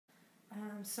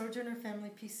Sojourner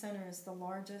Peace Center is the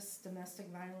largest domestic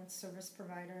violence service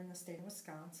provider in the state of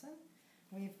Wisconsin.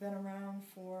 We've been around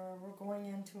we're going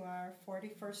into our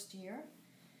 41st year.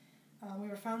 We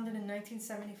were founded in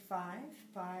 1975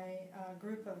 by a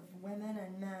group of women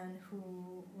and men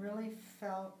who really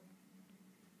felt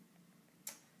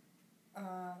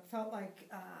like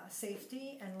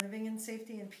safety and living in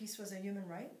safety and peace was a human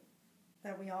right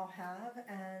that we all have,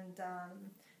 and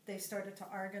they started to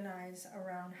organize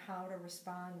around how to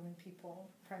respond when people,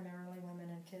 primarily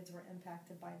women and kids, were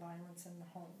impacted by violence in the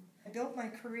home. I built my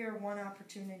career one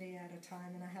opportunity at a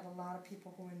time, and I had a lot of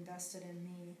people who invested in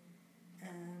me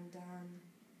and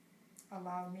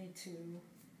allowed me to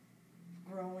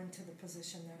grow into the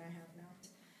position that I have now.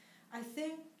 I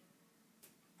think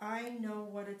I know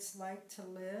what it's like to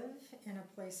live in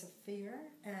a place of fear,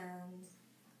 and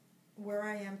where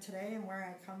I am today and where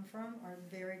I come from are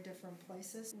very different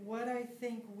places. What I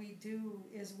think we do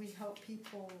is we help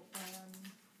people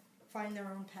find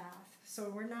their own path. So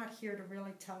we're not here to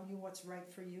really tell you what's right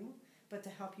for you, but to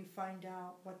help you find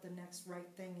out what the next right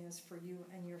thing is for you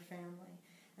and your family.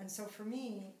 And so for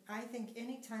me, I think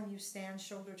anytime you stand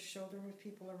shoulder to shoulder with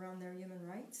people around their human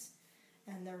rights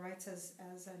and their rights as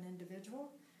an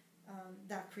individual,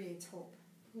 that creates hope.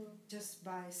 Mm-hmm. Just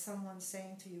by someone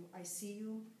saying to you, I see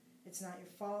you, it's not your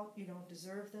fault, you don't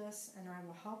deserve this, and I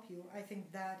will help you. I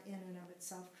think that in and of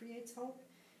itself creates hope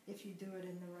if you do it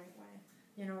in the right way.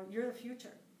 You know, you're the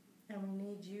future, and we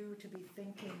need you to be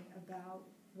thinking about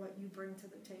what you bring to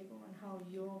the table and how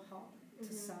you'll help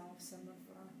to solve some of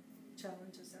the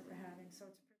challenges that we're having. So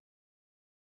it's